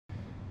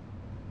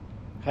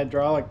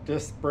hydraulic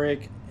disc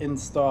brake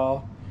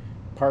install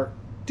part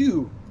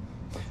 2.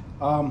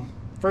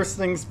 First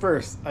things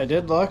first, I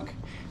did look,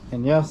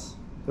 and yes,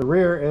 the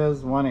rear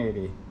is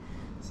 180.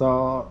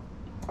 So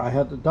I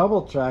had to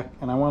double check,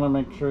 and I want to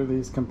make sure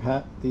these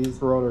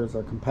rotors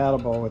are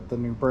compatible with the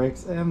new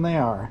brakes, and they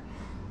are.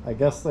 I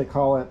guess they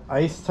call it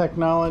ICE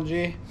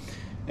technology.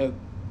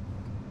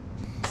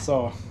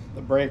 So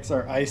the brakes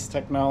are ICE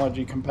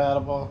technology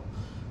compatible,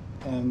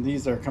 and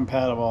these are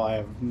compatible. I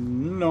have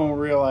no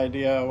real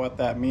idea what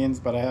that means,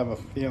 but I have a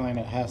feeling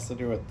it has to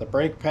do with the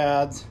brake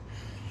pads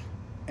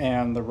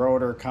and the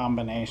rotor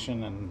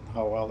combination and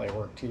how well they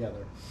work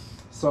together.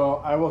 So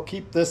I will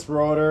keep this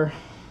rotor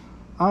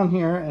on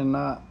here and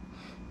not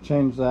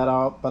change that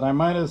out, but I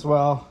might as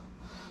well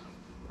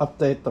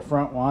update the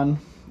front one.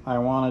 I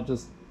want to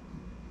just,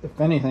 if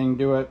anything,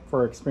 do it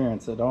for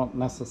experience. I don't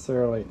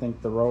necessarily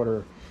think the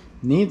rotor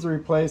needs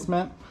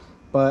replacement,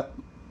 but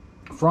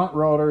front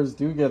rotors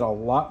do get a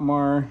lot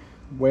more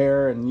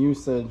wear and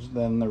usage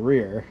than the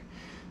rear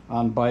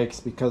on bikes,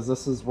 because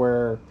this is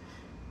where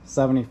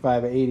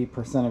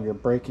 75-80% of your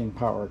braking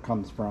power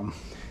comes from.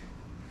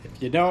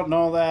 If you don't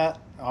know that,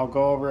 I'll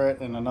go over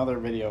it in another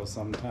video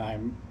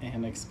sometime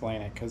and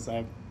explain it, because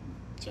I've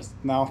just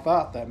now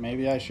thought that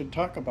maybe I should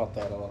talk about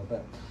that a little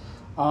bit.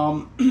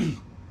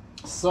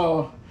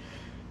 So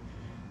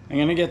I'm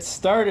gonna get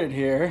started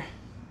here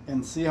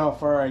and see how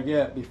far I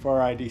get before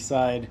I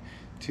decide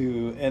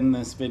to end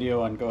this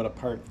video and go to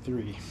part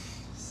 3.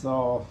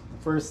 So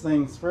the first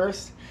things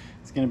first,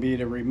 it's going to be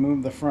to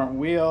remove the front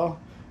wheel,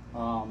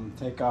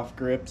 take off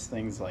grips,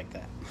 things like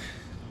that.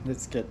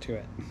 Let's get to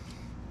it.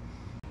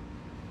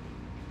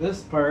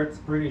 This part's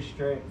pretty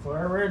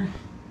straightforward.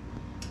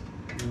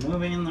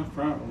 Removing the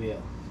front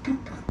wheel.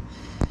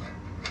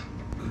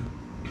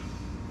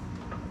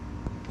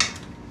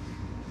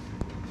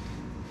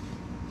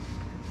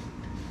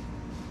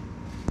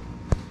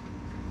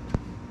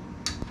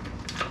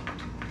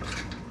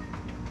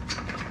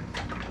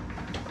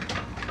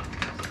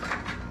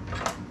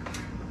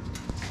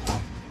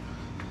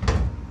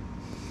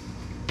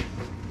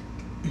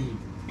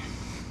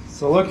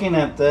 So looking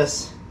at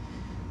this,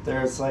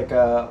 there's like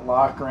a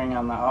lock ring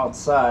on the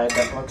outside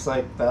that looks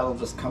like that'll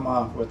just come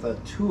off with a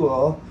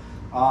tool.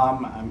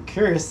 I'm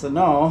curious to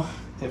know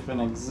if an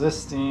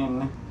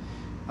existing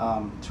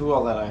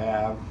tool that I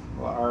have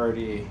will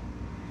already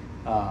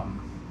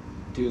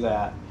do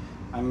that.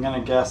 I'm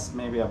gonna guess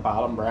maybe a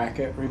bottom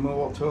bracket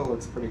removal tool.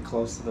 Looks pretty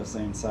close to the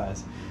same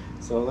size.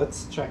 So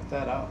let's check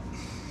that out.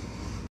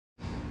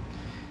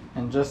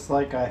 And just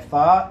like I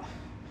thought,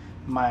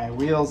 my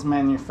Wheels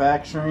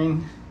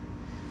Manufacturing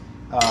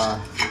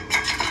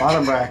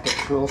bottom bracket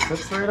tool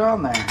fits right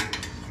on there.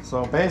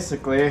 So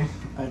basically,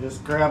 I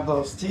just grab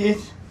those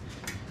teeth.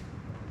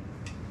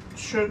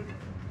 Should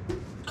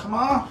come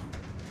off.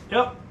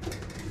 Yep.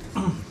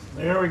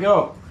 There we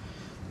go.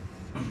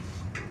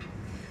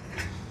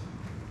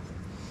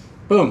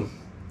 Boom.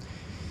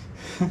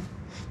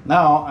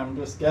 Now I'm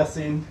just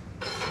guessing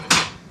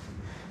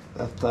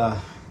that the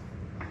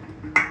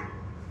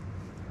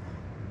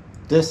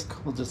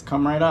disc will just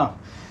come right off.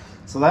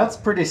 So that's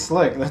pretty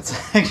slick.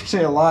 That's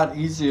actually a lot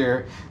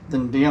easier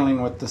than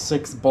dealing with the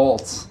 6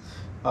 bolts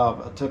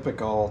of a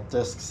typical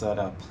disc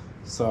setup.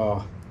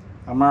 So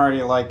I'm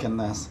already liking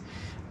this.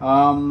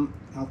 I'll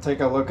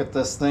take a look at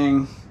this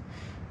thing.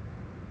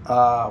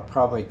 I'll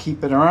probably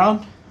keep it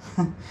around.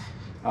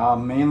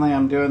 Mainly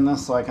I'm doing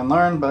this so I can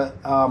learn, but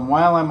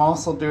while I'm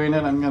also doing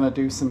it, I'm going to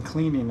do some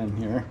cleaning in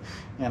here.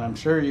 And I'm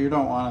sure you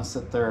don't want to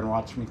sit there and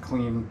watch me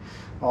clean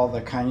all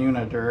the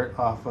cayuna dirt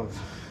off of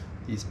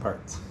these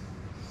parts.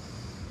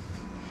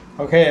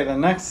 Okay, the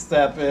next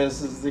step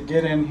is to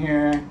get in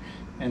here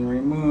and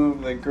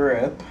remove the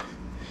grip.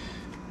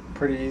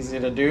 Pretty easy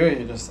to do.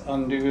 You just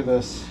undo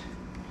this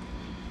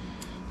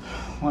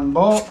one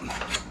bolt.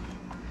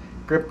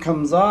 Grip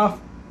comes off.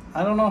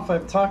 I don't know if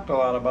I've talked a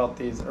lot about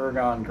these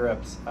ergon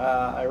grips.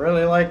 I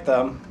really like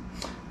them.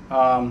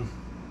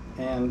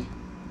 And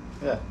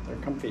yeah, they're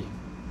comfy.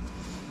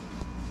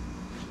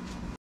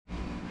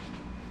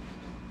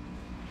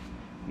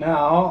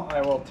 Now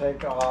I will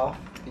take off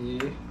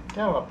the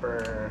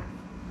caliper.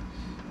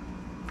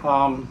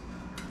 I'm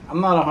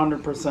not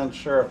 100%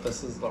 sure if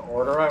this is the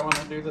order I want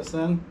to do this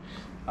in.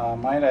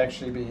 Might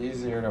actually be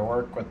easier to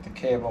work with the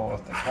cable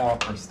with the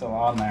caliper still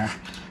on there.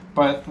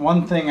 But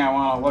one thing I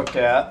want to look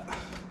at,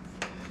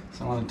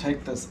 so I want to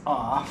take this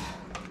off,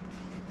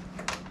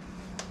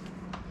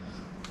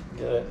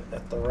 get it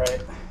at the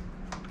right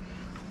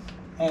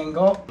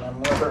angle,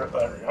 and there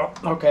we go.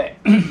 Okay,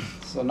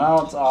 so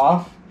now it's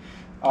off.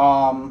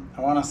 I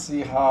want to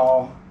see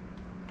how,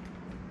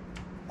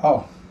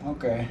 oh,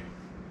 okay.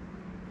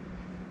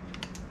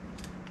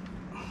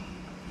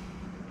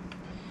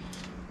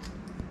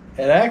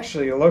 It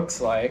actually looks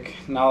like,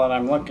 now that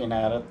I'm looking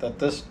at it, that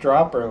this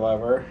dropper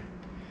lever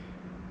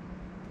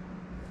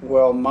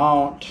will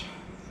mount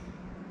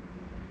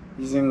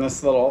using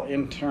this little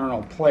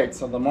internal plate.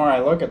 So the more I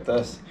look at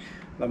this,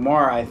 the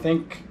more I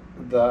think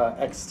the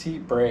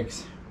XT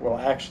brakes will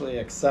actually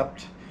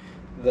accept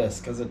this,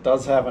 because it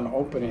does have an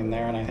opening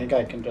there, and I think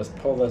I can just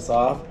pull this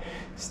off,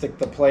 stick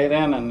the plate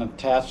in, and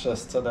attach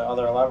this to the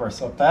other lever.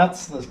 So if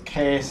that's the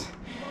case,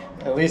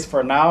 at least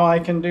for now I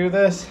can do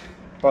this,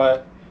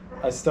 but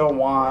I still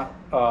want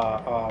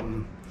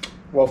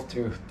wolf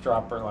tooth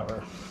dropper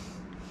lever.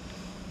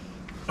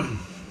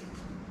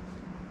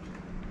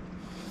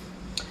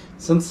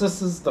 Since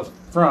this is the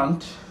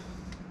front,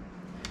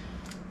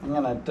 I'm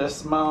gonna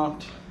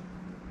dismount.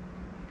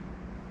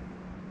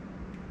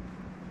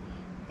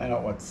 I know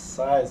what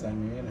size I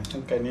need. I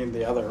think I need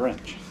the other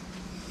wrench.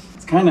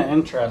 It's kind of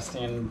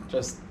interesting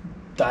just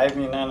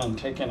diving in and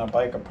taking a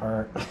bike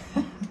apart.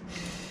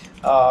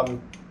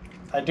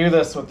 I do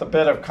this with a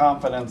bit of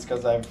confidence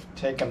because I've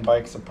taken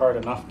bikes apart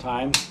enough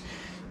times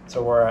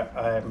to where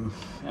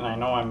I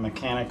know I'm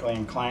mechanically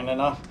inclined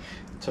enough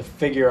to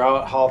figure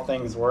out how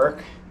things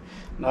work.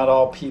 Not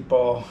all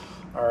people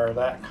are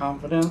that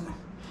confident,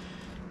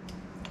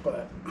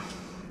 but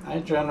I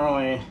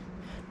generally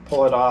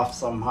pull it off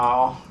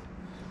somehow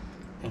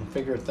and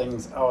figure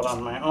things out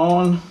on my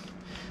own.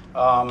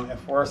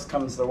 If worse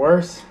comes to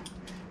worse,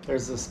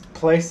 there's this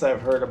place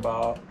I've heard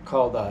about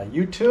called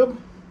YouTube.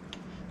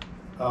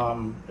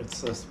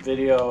 It's this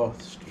video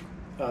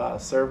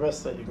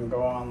service that you can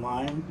go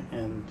online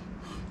and,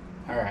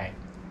 all right,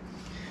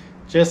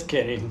 just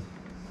kidding.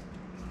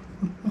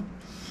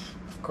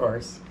 Of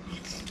course.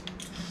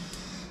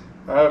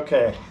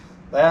 Okay,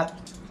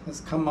 that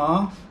has come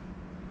off.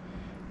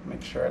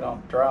 Make sure I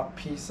don't drop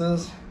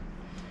pieces.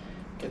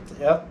 Get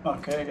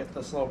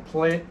this little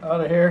plate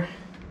out of here.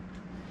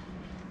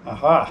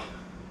 Aha.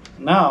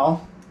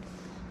 Now,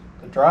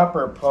 the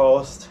dropper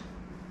post,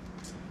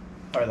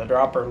 or the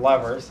dropper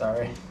lever,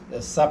 sorry,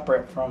 is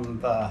separate from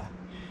the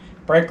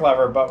brake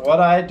lever. But what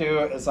I do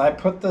is I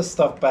put this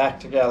stuff back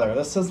together.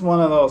 This is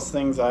one of those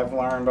things I've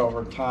learned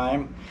over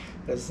time,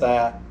 is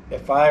that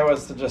if I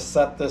was to just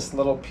set this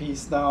little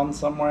piece down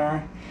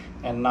somewhere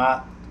and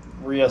not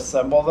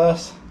reassemble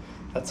this,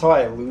 that's how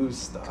I lose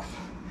stuff.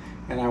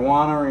 And I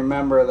want to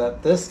remember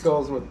that this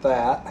goes with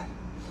that.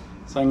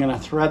 So I'm going to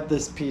thread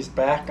this piece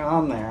back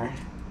on there,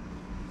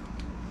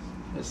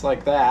 just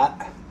like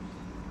that,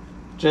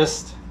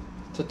 just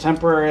to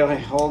temporarily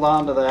hold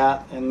on to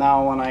that. And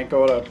now when I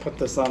go to put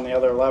this on the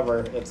other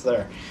lever, it's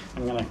there.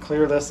 I'm going to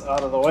clear this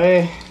out of the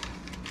way,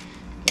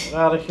 get it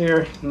out of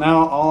here.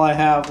 Now all I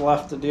have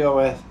left to deal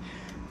with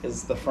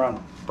is the front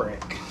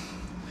brake.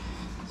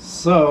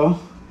 So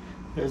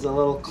there's a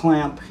little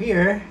clamp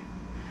here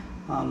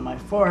on my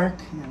fork,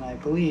 and I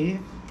believe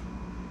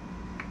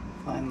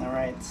find the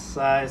right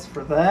size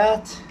for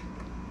that.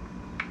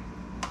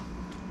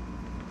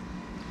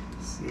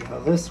 See how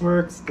this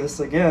works. This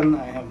again,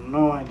 I have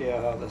no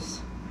idea how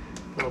this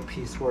little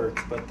piece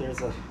works, but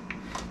there's a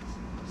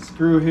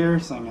screw here,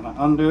 so I'm going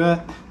to undo it.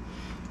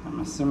 I'm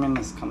assuming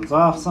this comes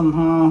off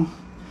somehow.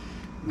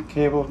 The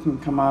cable can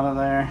come out of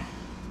there.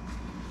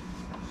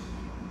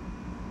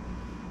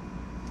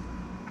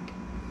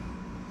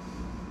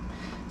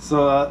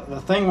 So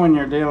the thing when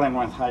you're dealing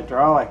with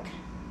hydraulic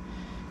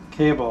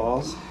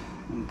cables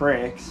and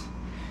brakes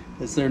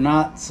is it's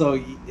not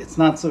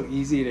so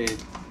easy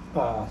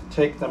to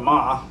take them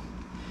off.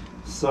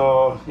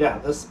 So yeah,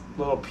 this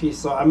little piece,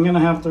 so I'm gonna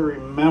have to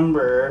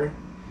remember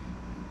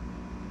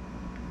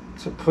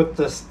to put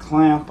this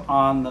clamp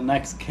on the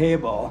next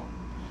cable.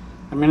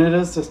 I mean, it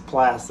is just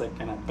plastic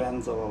and it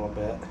bends a little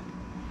bit,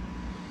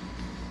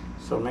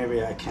 so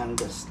maybe I can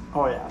just,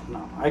 oh yeah,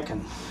 no, I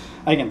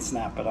can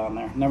snap it on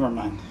there. Never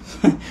mind.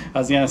 I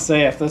was gonna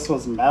say, if this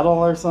was metal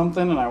or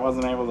something and I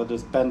wasn't able to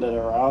just bend it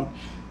around,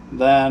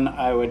 then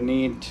I would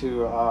need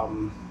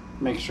to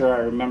make sure I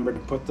remember to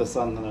put this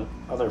on the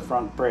other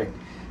front brake.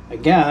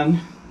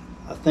 Again,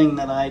 a thing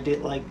that I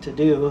like to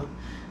do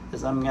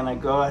is I'm gonna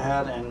go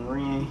ahead and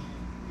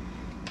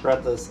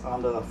re-thread this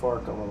onto the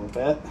fork a little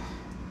bit,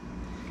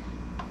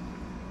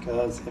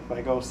 because if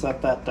I go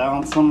set that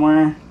down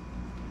somewhere,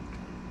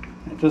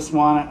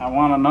 I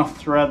want enough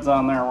threads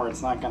on there where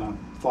it's not going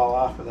to fall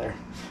off of there.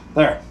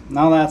 There,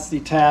 now that's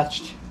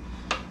detached.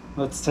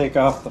 Let's take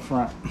off the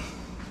front.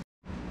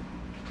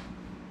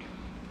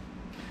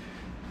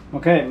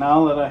 Okay,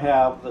 now that I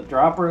have the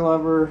dropper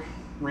lever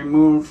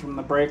removed from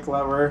the brake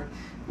lever,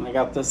 and I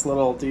got this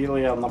little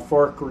dealie on the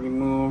fork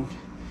removed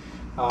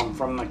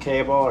from the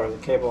cable, or the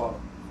cable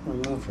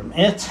removed from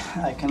it,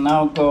 I can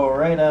now go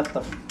right at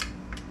the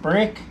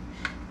brake,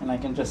 and I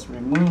can just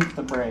remove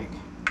the brake.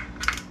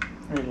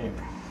 Right here.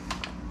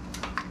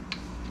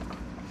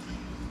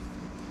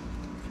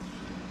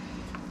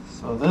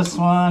 So this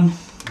one,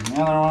 and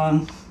the other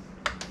one.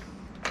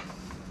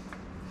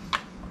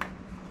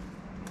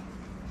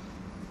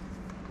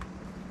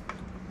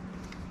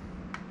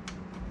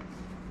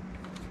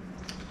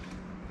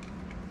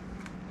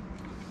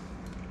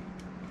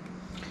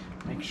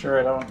 Make sure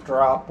I don't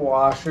drop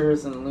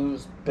washers and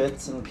lose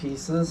bits and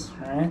pieces,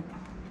 right?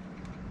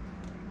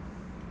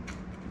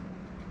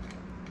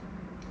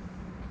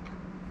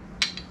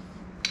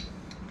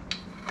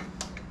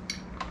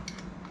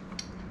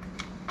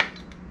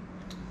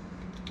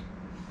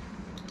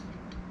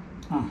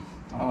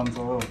 That one's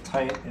a little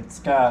tight. It's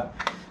got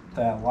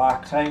that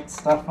Loctite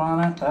stuff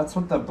on it. That's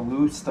what the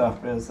blue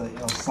stuff is that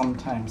you'll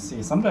sometimes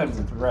see. Sometimes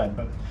it's red,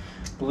 but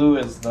blue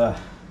is the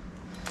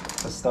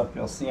stuff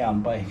you'll see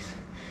on bikes.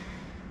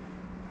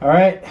 All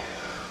right,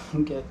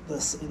 get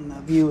this in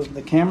the view of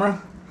the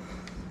camera.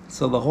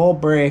 So the whole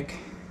brake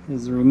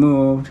is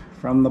removed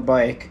from the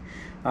bike.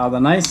 The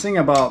nice thing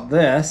about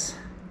this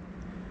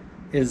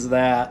is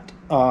that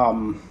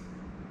I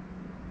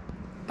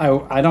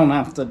don't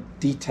have to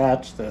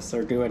detach this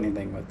or do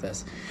anything with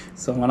this.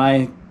 So when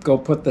I go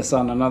put this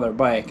on another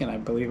bike, and I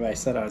believe I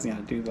said I was going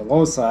to do the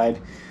low side,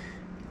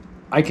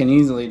 I can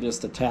easily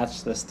just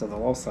attach this to the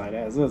low side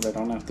as is. I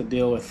don't have to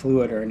deal with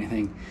fluid or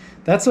anything.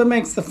 That's what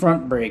makes the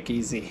front brake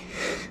easy.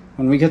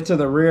 When we get to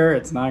the rear,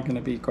 it's not going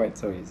to be quite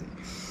so easy.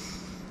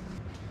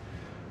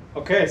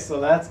 Okay, so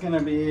that's going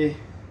to be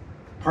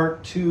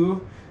part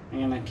 2.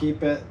 I'm going to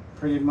keep it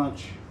pretty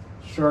much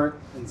short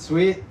and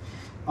sweet.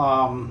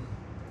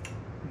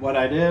 What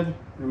I did,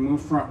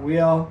 remove front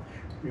wheel,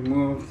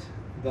 removed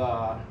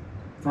the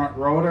front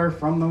rotor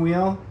from the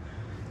wheel,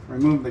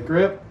 removed the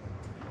grip,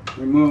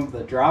 removed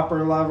the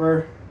dropper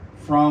lever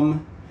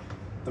from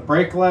the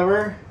brake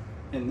lever.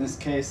 In this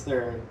case,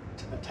 they're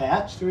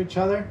attached to each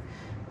other,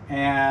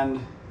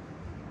 and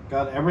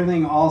got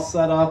everything all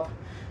set up.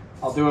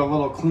 I'll do a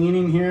little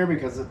cleaning here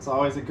because it's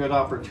always a good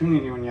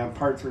opportunity when you have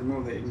parts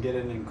removed that you can get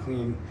in and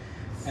clean.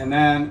 And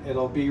then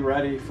it'll be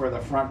ready for the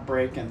front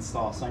brake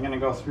install. So I'm going to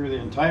go through the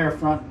entire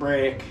front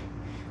brake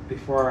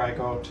before I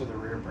go to the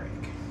rear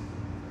brake.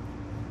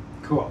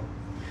 Cool.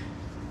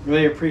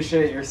 Really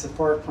appreciate your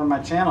support for my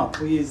channel.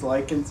 Please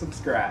like and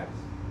subscribe.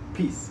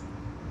 Peace.